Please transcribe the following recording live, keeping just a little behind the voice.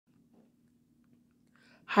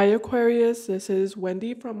Hi Aquarius, this is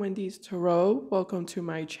Wendy from Wendys Tarot. Welcome to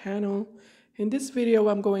my channel. In this video,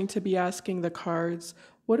 I'm going to be asking the cards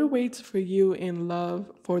what awaits for you in love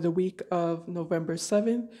for the week of November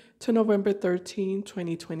 7th to November 13,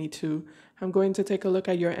 2022. I'm going to take a look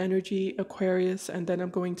at your energy, Aquarius, and then I'm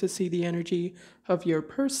going to see the energy of your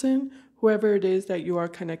person, whoever it is that you are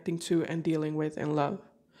connecting to and dealing with in love.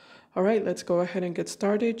 All right, let's go ahead and get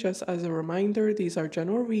started. Just as a reminder, these are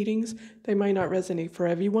general readings. They might not resonate for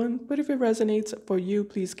everyone, but if it resonates for you,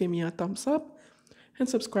 please give me a thumbs up and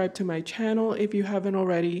subscribe to my channel if you haven't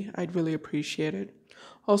already. I'd really appreciate it.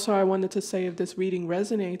 Also, I wanted to say if this reading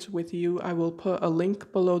resonates with you, I will put a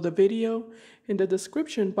link below the video in the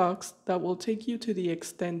description box that will take you to the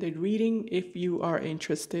extended reading if you are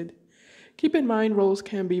interested. Keep in mind, roles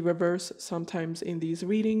can be reversed sometimes in these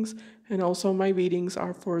readings, and also my readings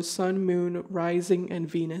are for Sun, Moon, Rising, and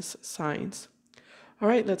Venus signs. All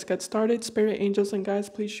right, let's get started. Spirit, angels, and guides,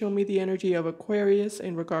 please show me the energy of Aquarius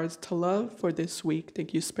in regards to love for this week.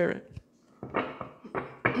 Thank you, Spirit.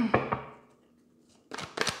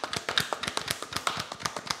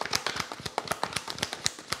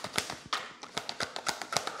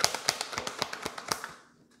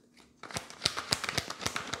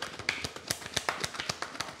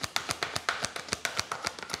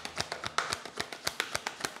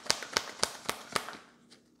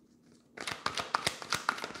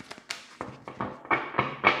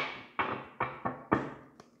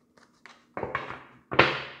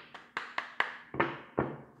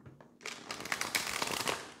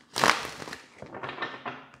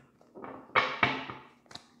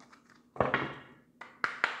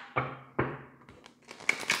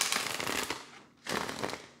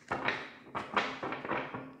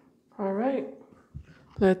 All right,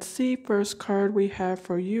 let's see. First card we have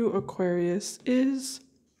for you, Aquarius, is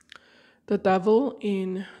the Devil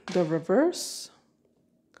in the reverse,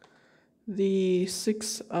 the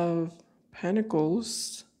Six of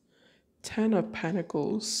Pentacles, Ten of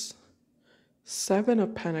Pentacles, Seven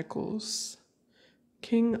of Pentacles,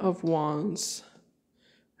 King of Wands,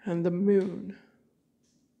 and the Moon.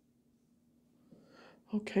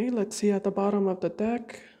 Okay, let's see at the bottom of the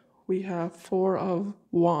deck. We have Four of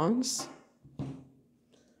Wands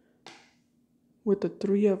with the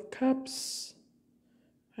Three of Cups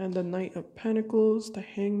and the Knight of Pentacles, the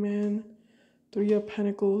Hangman, Three of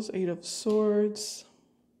Pentacles, Eight of Swords,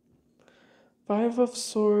 Five of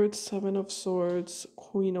Swords, Seven of Swords,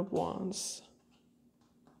 Queen of Wands.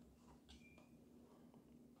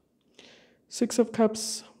 Six of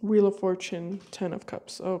Cups, Wheel of Fortune, Ten of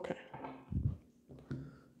Cups. Okay.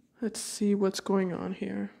 Let's see what's going on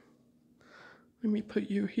here. Let me put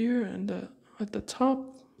you here and at the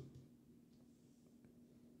top.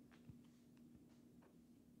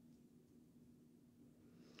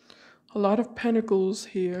 A lot of pentacles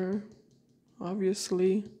here,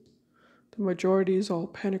 obviously. The majority is all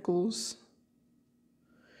pentacles.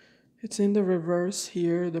 It's in the reverse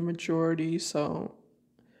here, the majority, so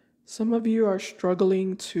some of you are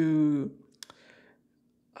struggling to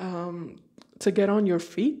get on your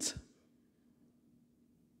feet.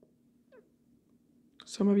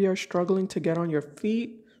 Some of you are struggling to get on your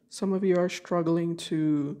feet. Some of you are struggling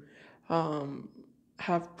to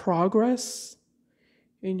have progress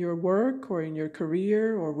in your work or in your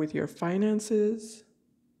career or with your finances.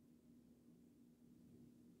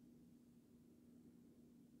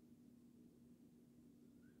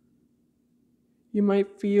 You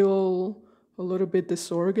might feel a little bit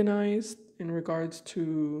disorganized in regards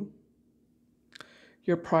to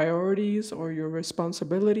your priorities or your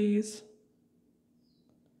responsibilities.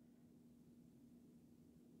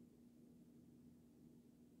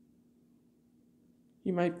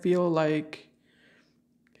 You might feel like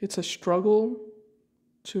it's a struggle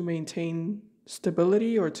to maintain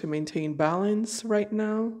stability or to maintain balance right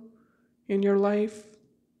now in your life.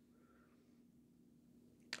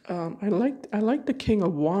 I like the King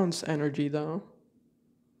of Wands energy though.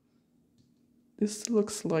 This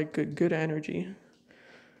looks like a good energy.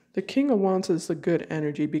 The King of Wands is a good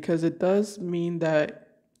energy because it does mean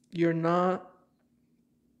that you're not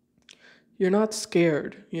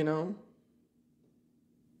scared, you know?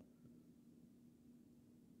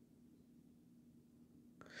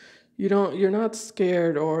 You're not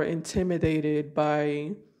scared or intimidated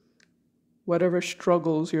by whatever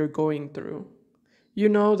struggles you're going through. You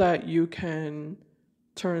know that you can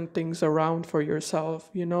turn things around for yourself.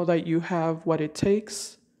 You know that you have what it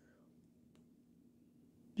takes.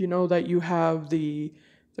 You know that you have the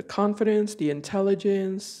confidence, the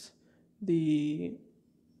intelligence, the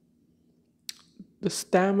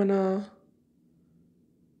stamina,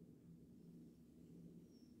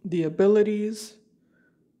 the abilities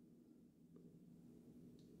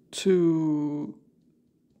to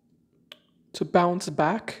bounce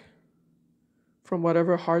back from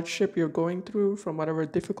whatever hardship you're going through, from whatever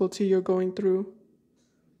difficulty you're going through,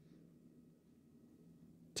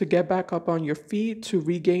 to get back up on your feet, to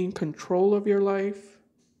regain control of your life.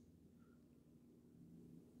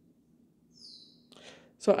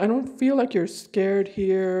 So I don't feel like you're scared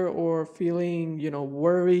here or feeling,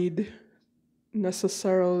 worried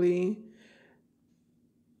necessarily.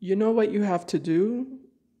 You know what you have to do.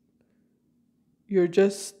 You're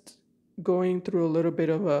just going through a little bit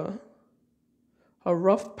of a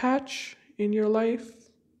rough patch in your life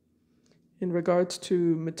in regards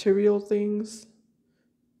to material things.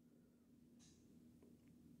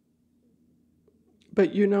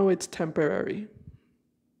 But you know it's temporary.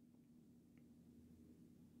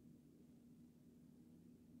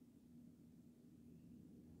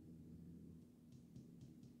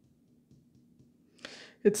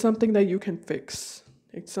 It's something that you can fix.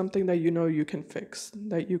 It's something that you know you can fix,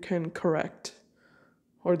 that you can correct,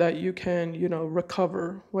 or that you can,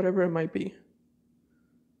 recover, whatever it might be.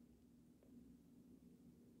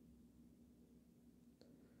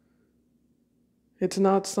 It's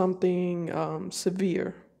not something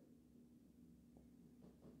severe.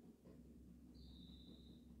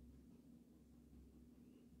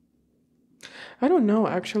 I don't know,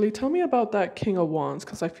 actually. Tell me about that King of Wands,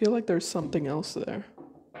 because I feel like there's something else there.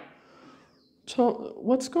 So,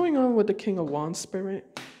 what's going on with the King of Wands,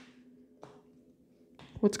 Spirit?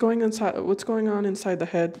 What's going on inside the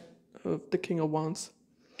head of the King of Wands?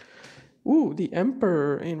 Ooh, the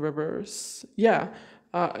Emperor in reverse. Yeah,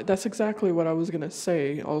 that's exactly what I was gonna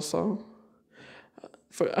say. Also,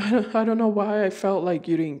 I don't know why I felt like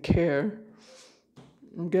you didn't care.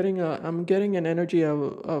 I'm getting an energy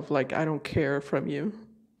of like I don't care from you.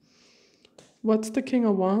 What's the King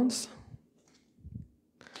of Wands?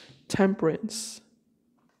 Temperance.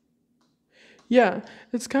 Yeah,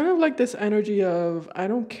 it's kind of like this energy of I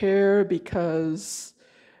don't care because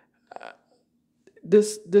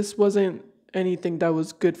this wasn't anything that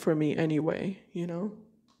was good for me anyway.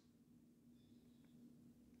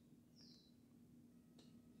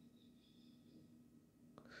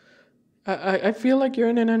 I feel like you're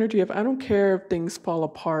in an energy of I don't care if things fall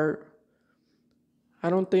apart. I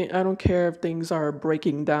don't care if things are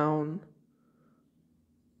breaking down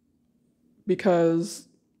because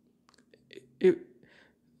it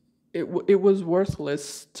it was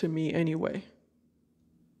worthless to me anyway.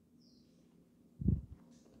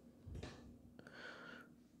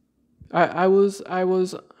 I was I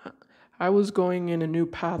was going in a new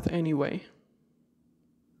path anyway.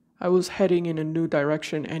 I was heading in a new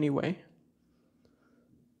direction anyway.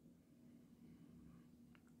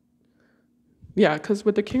 Yeah, because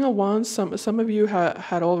with the King of Wands, some of you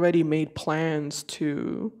had already made plans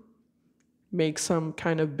to make some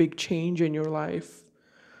kind of big change in your life,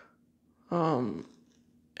 and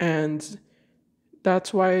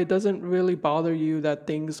that's why it doesn't really bother you that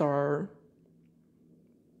things are,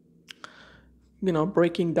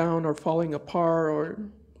 breaking down or falling apart or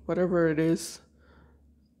whatever it is,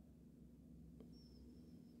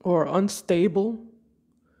 or unstable,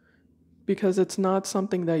 because it's not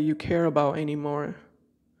something that you care about anymore.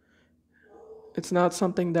 It's not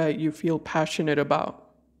something that you feel passionate about.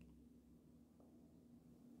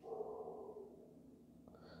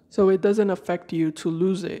 So it doesn't affect you to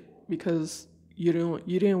lose it because you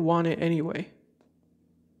didn't want it anyway.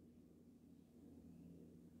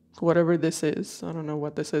 Whatever this is, I don't know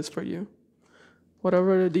what this is for you.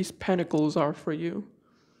 Whatever these pentacles are for you.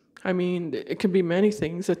 I mean, it can be many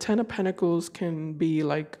things. The Ten of Pentacles can be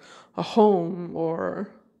like a home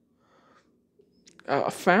or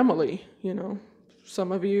a family.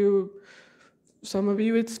 Some of you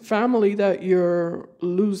it's family that you're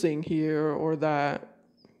losing here, or that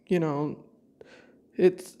you know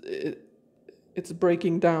it's it's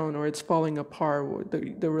breaking down or it's falling apart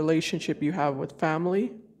with the relationship you have with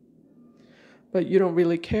family, but you don't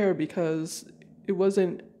really care because it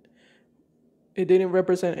wasn't it didn't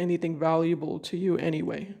represent anything valuable to you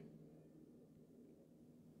anyway.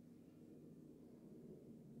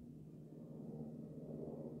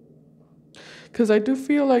 Because I do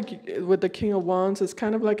feel like with the King of Wands, it's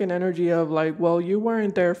kind of like an energy of like, well, you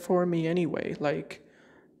weren't there for me anyway. Like,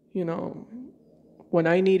 you know, when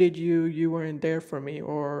I needed you, you weren't there for me,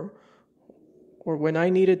 or when I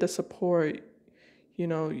needed the support, you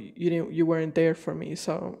weren't there for me.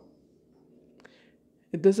 So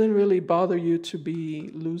it doesn't really bother you to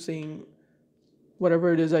be losing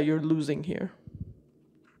whatever it is that you're losing here.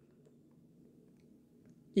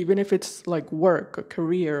 Even if it's like work, a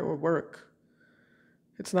career or work.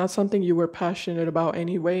 It's not something you were passionate about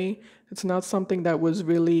anyway. It's not something that was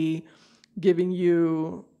really giving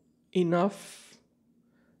you enough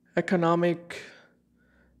economic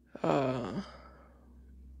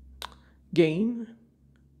gain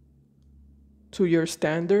to your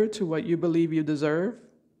standard, to what you believe you deserve.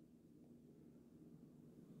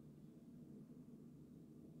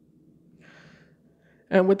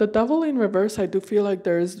 And with the devil in reverse, I do feel like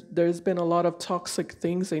there's been a lot of toxic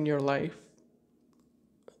things in your life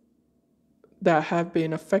that have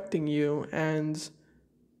been affecting you, and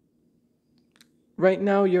right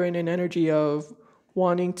now you're in an energy of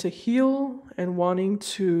wanting to heal and wanting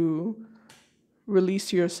to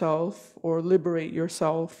release yourself or liberate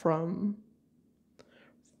yourself from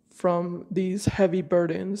these heavy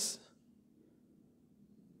burdens,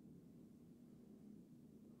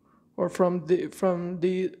 or from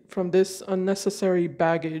this unnecessary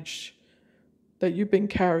baggage that you've been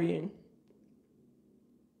carrying,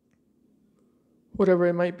 whatever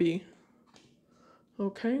it might be.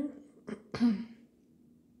 Okay.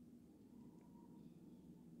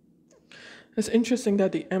 It's interesting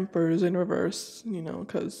that the Emperor is in reverse,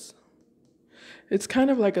 because it's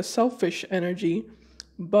kind of like a selfish energy,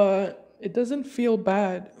 but it doesn't feel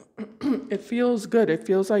bad. It feels good. It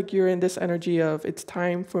feels like you're in this energy of it's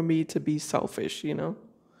time for me to be selfish,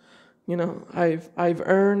 I've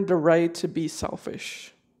earned the right to be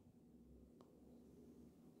selfish.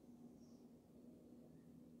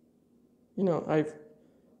 I've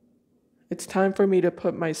it's time for me to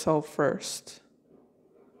put myself first.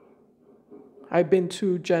 I've been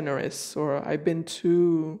too generous, or I've been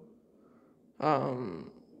too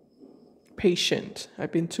patient.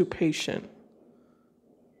 I've been too patient.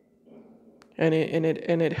 And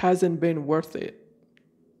it hasn't been worth it.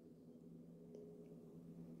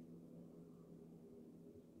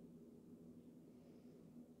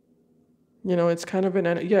 It's kind of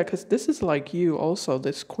yeah, because this is like you also,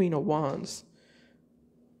 this Queen of Wands.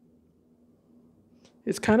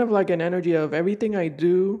 It's kind of like an energy of everything I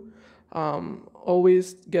do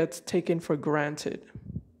always gets taken for granted.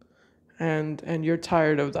 And you're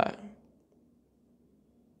tired of that.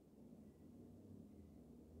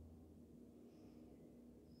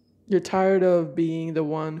 You're tired of being the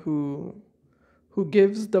one who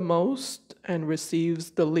gives the most and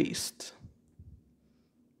receives the least.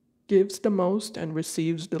 Gives the most and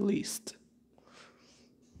receives the least.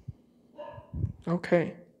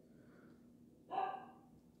 Okay.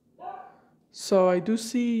 So I do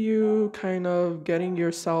see you kind of getting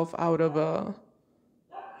yourself out of a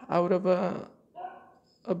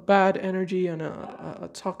bad energy and a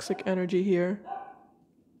toxic energy here.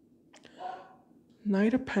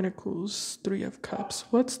 Knight of Pentacles, Three of Cups.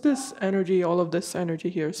 What's this energy, all of this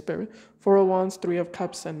energy here, Spirit? Four of Wands, Three of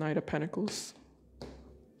Cups, and Knight of Pentacles.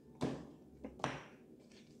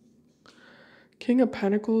 King of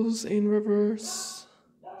Pentacles in reverse.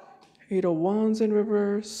 Eight of Wands in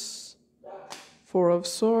reverse. Four of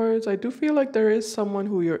Swords. I do feel like there is someone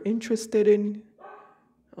who you're interested in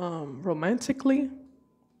romantically.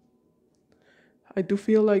 I do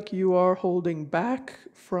feel like you are holding back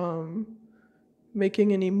from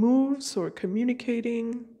making any moves or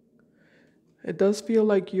communicating. It does feel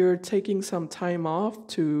like you're taking some time off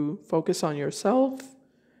to focus on yourself,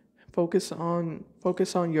 focus on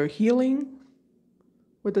your healing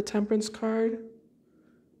with the Temperance card,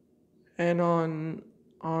 and on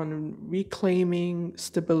reclaiming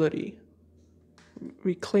stability,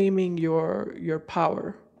 reclaiming your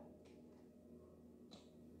power.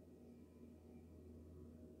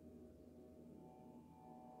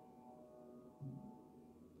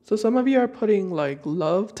 So some of you are putting like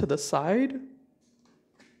love to the side,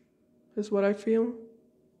 is what I feel.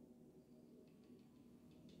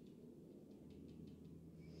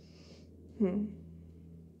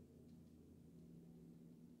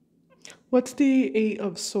 What's the Eight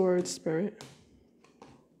of Swords, Spirit?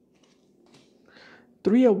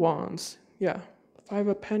 Three of Wands, yeah. Five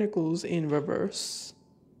of Pentacles in reverse.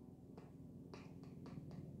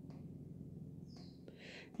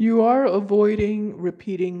 You are avoiding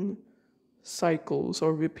repeating cycles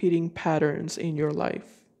or repeating patterns in your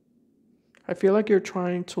life. I feel like you're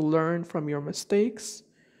trying to learn from your mistakes.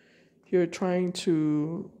 You're trying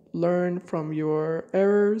to learn from your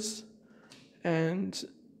errors, and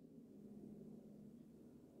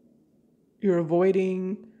you're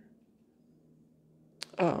avoiding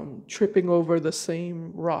tripping over the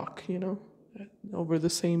same rock, over the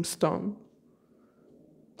same stone.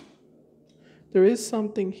 There is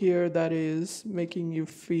something here that is making you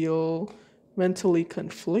feel mentally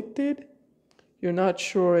conflicted. You're not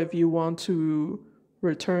sure if you want to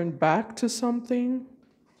return back to something,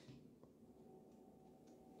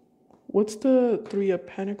 What's the Three of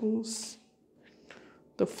Pentacles?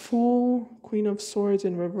 The Fool, Queen of Swords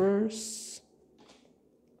in reverse,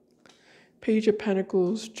 Page of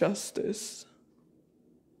Pentacles, Justice.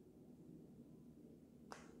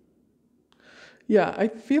 Yeah, I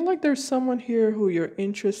feel like there's someone here who you're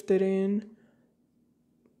interested in,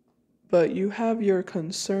 but you have your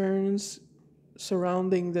concerns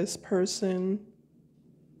surrounding this person.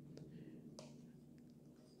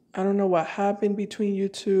 I don't know what happened between you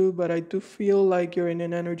two, but I do feel like you're in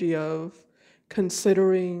an energy of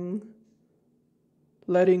considering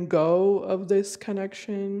letting go of this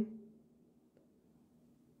connection.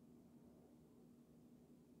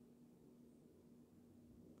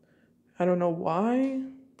 I don't know why.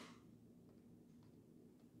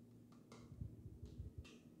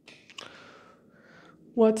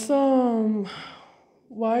 Why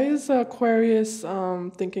is Aquarius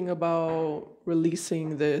thinking about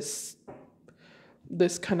releasing this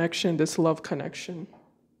connection, this love connection?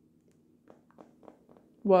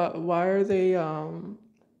 Why are they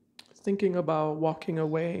thinking about walking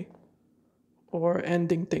away or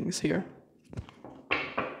ending things here?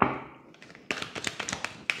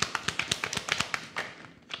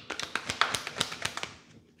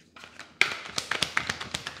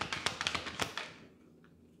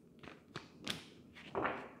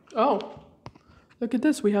 Oh, look at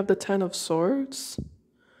this. We have the Ten of Swords,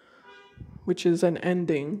 which is an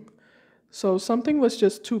ending. So something was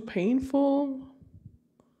just too painful.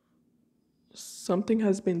 Something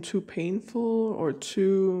has been too painful or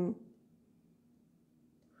too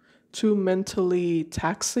mentally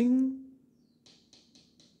taxing.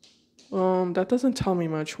 That doesn't tell me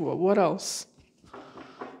much. What else?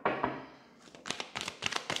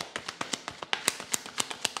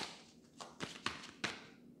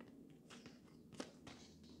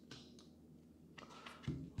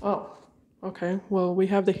 Oh, okay. Well, we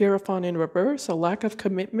have the Hierophant in reverse, a lack of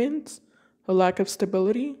commitment, a lack of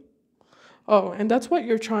stability. Oh, and that's what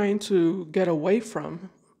you're trying to get away from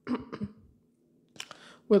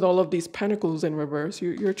with all of these pentacles in reverse.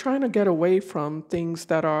 You're trying to get away from things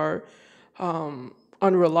that are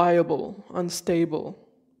unreliable, unstable,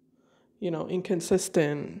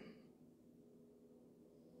 inconsistent.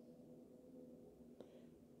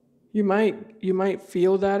 You might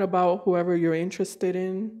feel that about whoever you're interested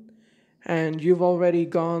in, and you've already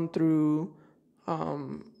gone through a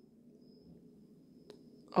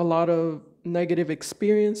lot of negative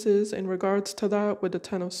experiences in regards to that with the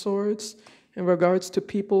Ten of Swords, in regards to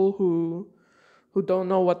people who don't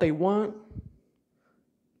know what they want,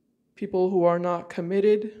 people who are not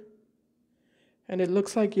committed, and it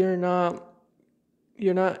looks like you're not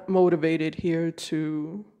motivated here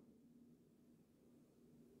to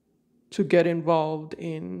get involved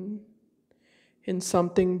in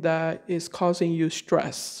something that is causing you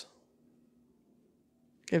stress,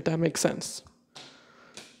 if that makes sense.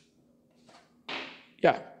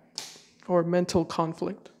 Yeah, or mental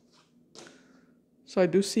conflict. So I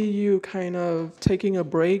do see you kind of taking a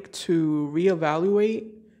break to reevaluate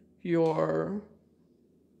your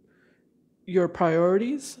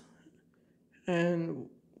priorities and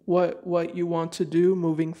what you want to do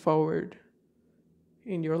moving forward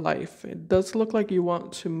in your life. It does look like you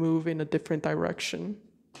want to move in a different direction,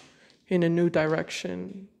 in a new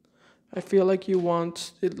direction. I feel like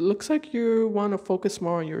it looks like you want to focus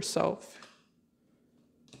more on yourself.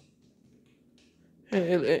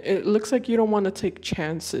 And it looks like you don't want to take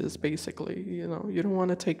chances, basically. You don't want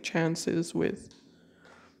to take chances with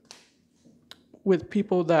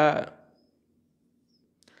people that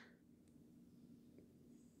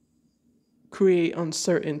create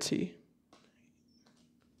uncertainty.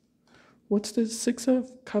 What's the Six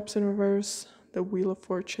of Cups in reverse? The Wheel of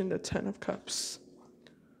Fortune, the Ten of Cups.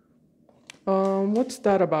 What's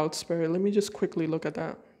that about, Spirit? Let me just quickly look at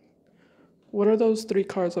that. What are those three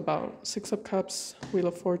cards about? Six of Cups, Wheel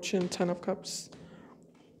of Fortune, Ten of Cups.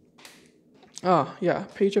 Ah, yeah,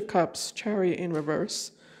 Page of Cups, Chariot in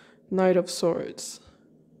reverse, Knight of Swords.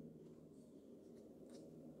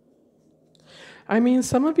 I mean,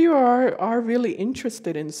 some of you are really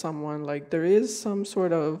interested in someone. Like, there is some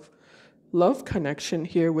sort of love connection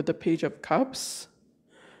here with the Page of Cups.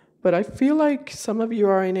 But I feel like some of you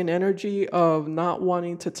are in an energy of not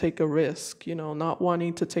wanting to take a risk, not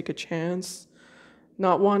wanting to take a chance,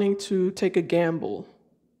 not wanting to take a gamble,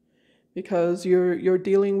 because you're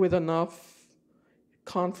dealing with enough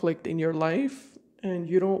conflict in your life and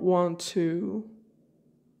you don't want to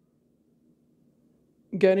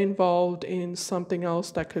get involved in something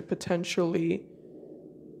else that could potentially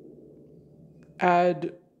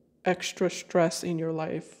add extra stress in your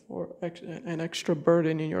life or an extra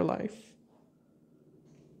burden in your life.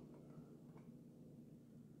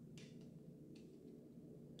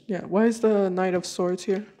 Yeah, why is the Knight of Swords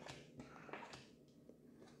here?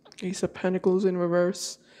 Ace of Pentacles in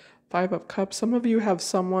reverse, Five of Cups. Some of you have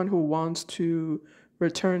someone who wants to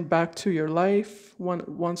return back to your life,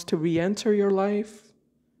 wants to re-enter your life.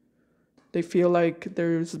 They feel like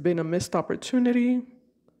there's been a missed opportunity.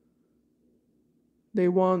 They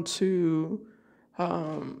want to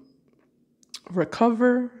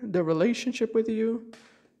recover the relationship with you.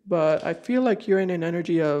 But I feel like you're in an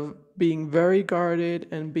energy of being very guarded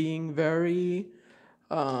and being very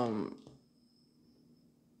how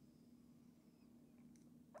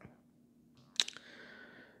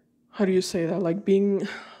do you say that? Like being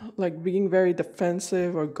very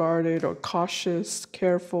defensive or guarded or cautious,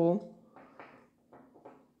 careful.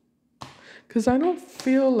 Because I don't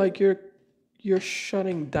feel like you're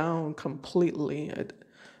shutting down completely.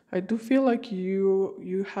 I do feel like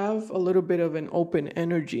you have a little bit of an open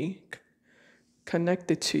energy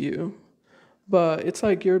connected to you, but it's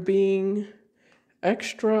like you're being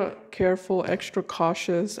extra careful, extra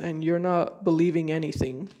cautious, and you're not believing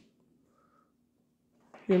anything.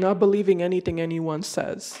 You're not believing anything anyone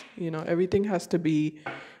says. You know, everything has to be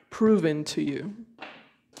proven to you,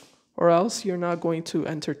 or else you're not going to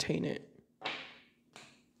entertain it.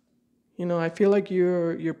 You know, I feel like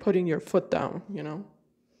you're putting your foot down, you know.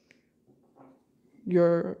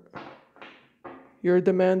 You're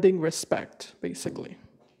demanding respect, basically.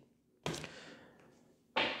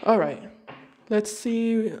 All right. Let's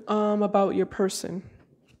see about your person.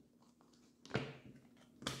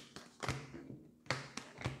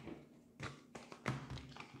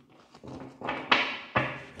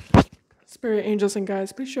 Spirit, angels, and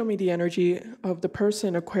guides, please show me the energy of the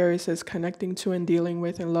person Aquarius is connecting to and dealing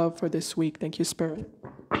with in love for this week. Thank you, Spirit.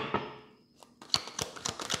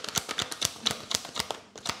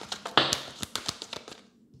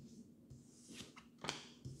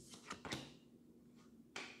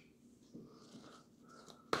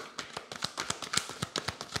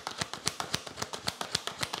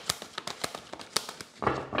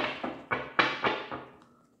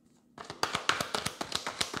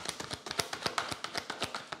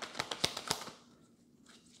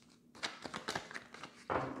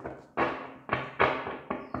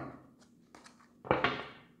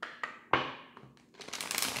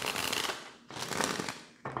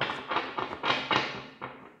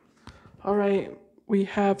 All right, we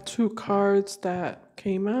have two cards that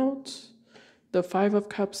came out, the Five of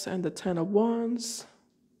Cups and the Ten of Wands.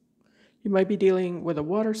 You might be dealing with a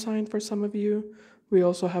water sign for some of you. We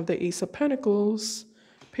also have the Ace of Pentacles,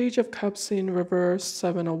 Page of Cups in reverse,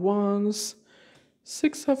 Seven of Wands,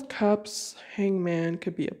 Six of Cups, Hangman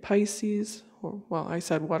could be a Pisces, or well, I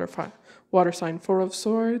said water sign, Four of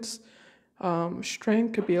Swords,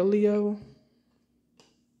 Strength could be a Leo,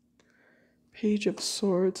 Page of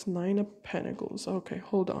Swords, Nine of Pentacles. Okay,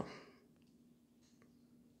 hold on.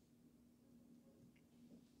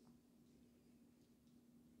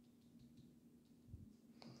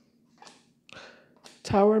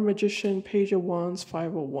 Tower, Magician, Page of Wands,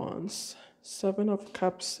 Five of Wands, Seven of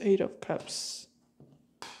Cups, Eight of Cups.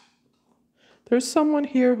 There's someone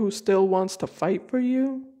here who still wants to fight for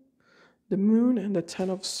you. The Moon and the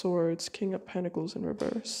Ten of Swords, King of Pentacles in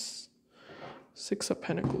reverse, Six of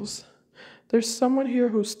Pentacles. There's someone here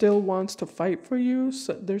who still wants to fight for you.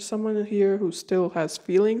 So there's someone here who still has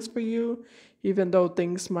feelings for you, even though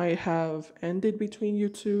things might have ended between you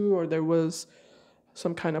two, or there was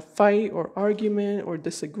some kind of fight or argument or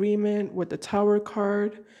disagreement with the Tower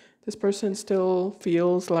card. This person still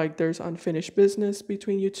feels like there's unfinished business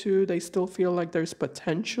between you two. They still feel like there's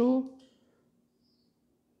potential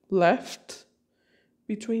left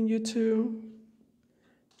between you two.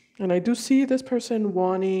 And I do see this person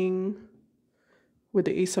wanting, with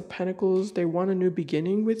the Ace of Pentacles, they want a new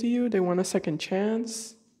beginning with you. They want a second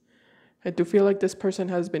chance. I do feel like this person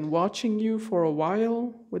has been watching you for a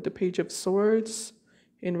while with the Page of Swords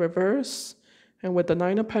in reverse. And with the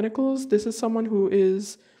Nine of Pentacles, this is someone who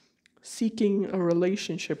is seeking a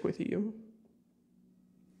relationship with you.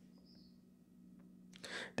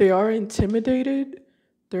 They are intimidated.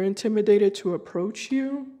 They're intimidated to approach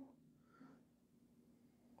you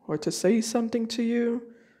or to say something to you.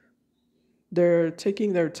 They're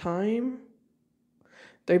taking their time.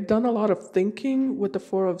 They've done a lot of thinking with the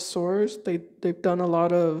Four of Swords. They've done a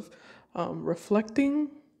lot of reflecting.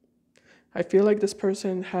 I feel like this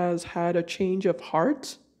person has had a change of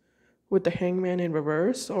heart with the Hangman in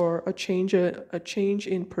reverse, or a change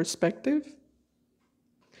in perspective.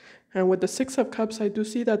 And with the Six of Cups, I do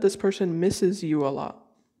see that this person misses you a lot.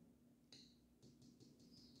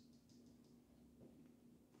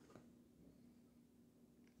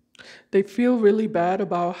 They feel really bad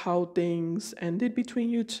about how things ended between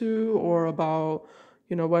you two, or about,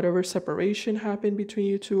 whatever separation happened between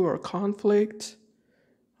you two or conflict.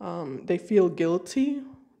 They feel guilty.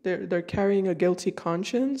 They're carrying a guilty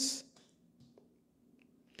conscience.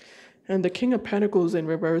 And the King of Pentacles in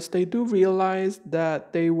reverse, they do realize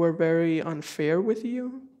that they were very unfair with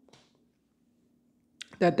you,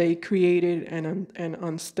 that they created an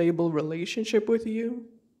unstable relationship with you.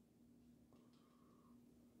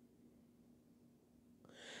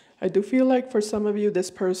 I do feel like for some of you,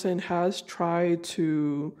 this person has tried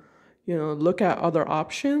to, look at other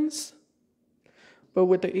options. But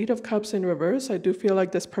with the Eight of Cups in reverse, I do feel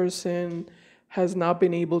like this person has not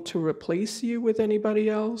been able to replace you with anybody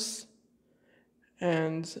else.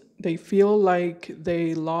 And they feel like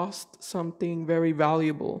they lost something very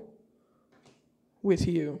valuable with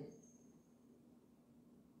you.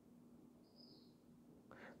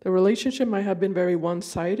 The relationship might have been very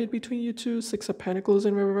one-sided between you two. Six of Pentacles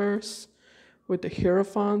in reverse. With the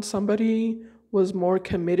Hierophant, somebody was more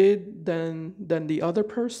committed than the other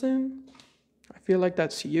person. I feel like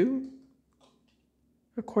that's you,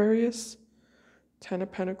 Aquarius. Ten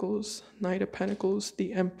of Pentacles, Knight of Pentacles,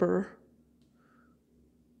 the Emperor.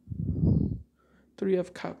 Three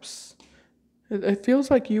of Cups. It feels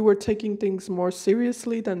like you were taking things more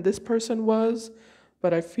seriously than this person was,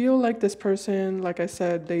 but I feel like this person, like I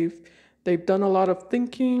said, they've done a lot of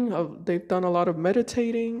thinking, they've done a lot of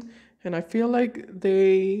meditating, and I feel like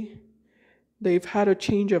they've had a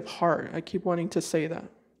change of heart. I keep wanting to say that.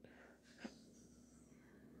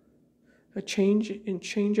 A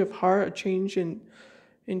change of heart, a change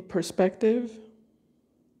in perspective.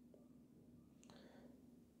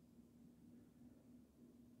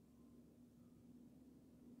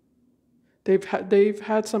 They've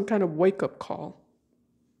had some kind of wake-up call.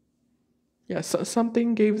 Yeah, so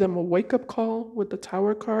something gave them a wake-up call with the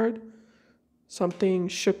Tower card. Something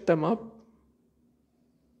shook them up.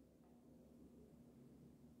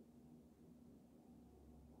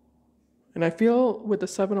 And I feel with the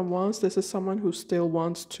Seven of Wands, this is someone who still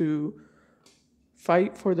wants to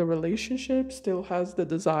fight for the relationship, still has the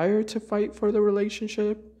desire to fight for the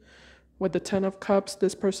relationship. With the Ten of Cups,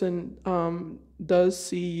 this person does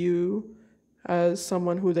see you as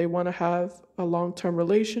someone who they want to have a long-term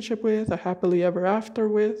relationship with, a happily ever after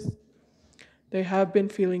with. They have been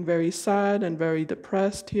feeling very sad and very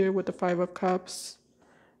depressed here with the Five of Cups,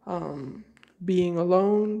 being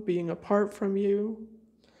alone, being apart from you.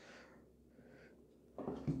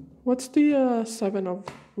 What's the Seven of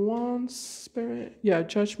Wands, Spirit? Yeah,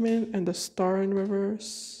 Judgment and the Star in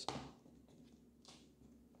reverse.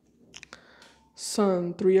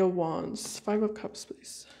 Sun, Three of Wands, Five of Cups,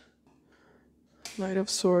 please. Knight of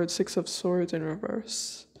Swords, Six of Swords in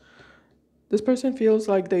reverse. This person feels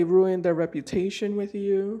like they ruined their reputation with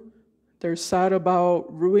you. They're sad about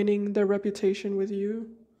ruining their reputation with you.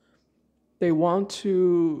 They want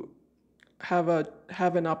to have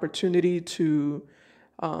an opportunity to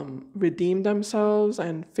redeem themselves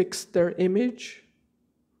and fix their image,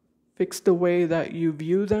 fix the way that you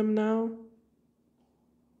view them now.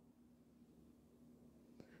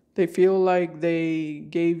 They feel like they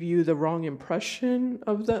gave you the wrong impression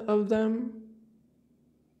of them.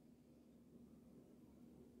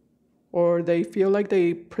 Or they feel like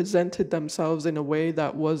they presented themselves in a way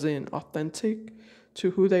that wasn't authentic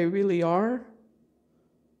to who they really are.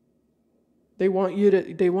 They want you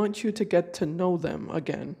to get to know them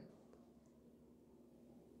again.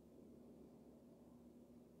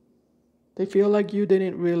 They feel like you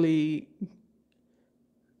didn't really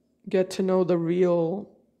get to know the real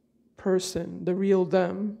person, the real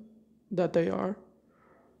them that they are.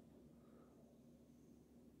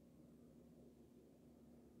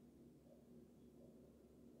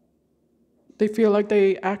 They feel like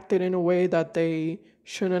they acted in a way that they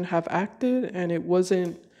shouldn't have acted, and it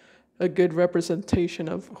wasn't a good representation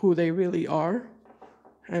of who they really are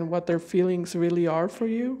and what their feelings really are for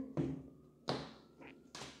you.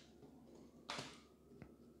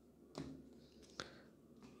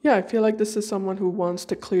 Yeah, I feel like this is someone who wants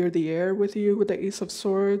to clear the air with you with the Ace of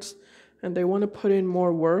Swords, and they want to put in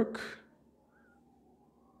more work,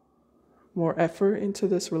 more effort into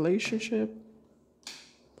this relationship.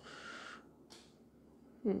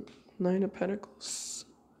 Nine of Pentacles.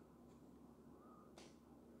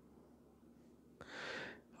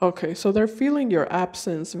 Okay, so they're feeling your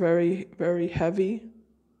absence very, very heavily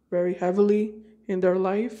in their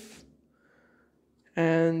life.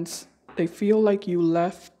 And they feel like you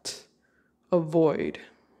left a void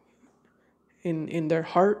in their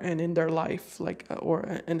heart and in their life, or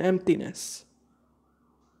an emptiness.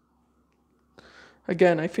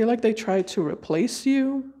 Again, I feel like they tried to replace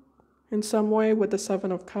you in some way with the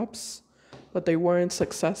Seven of Cups, but they weren't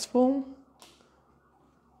successful.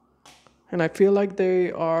 And I feel like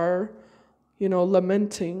they are, you know,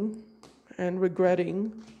 lamenting and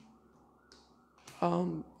regretting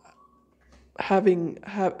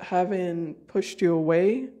having pushed you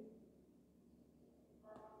away.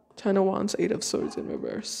 Ten of Wands, Eight of Swords in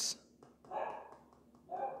reverse.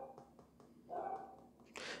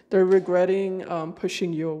 They're regretting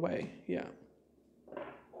pushing you away. Yeah.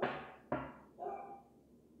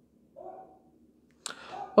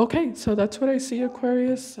 Okay, so that's what I see,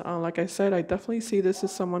 Aquarius. Like I said, I definitely see this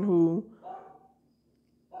as someone who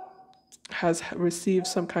has received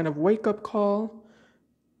some kind of wake-up call.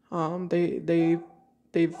 They've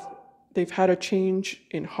had a change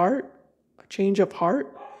in heart, a change of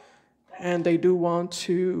heart, and they do want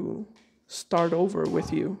to start over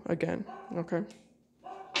with you again. Okay.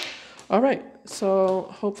 All right. So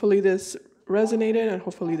hopefully this resonated and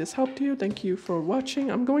hopefully this helped you. Thank you for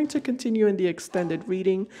watching. I'm going to continue in the extended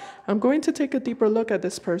reading. I'm going to take a deeper look at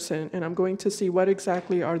this person and I'm going to see what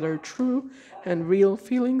exactly are their true and real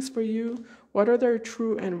feelings for you. What are their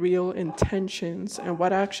true and real intentions and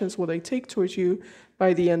what actions will they take towards you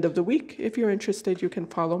by the end of the week? If you're interested, you can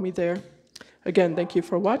follow me there. Again, thank you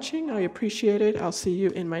for watching. I appreciate it. I'll see you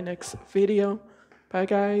in my next video. Bye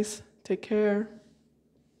guys. Take care.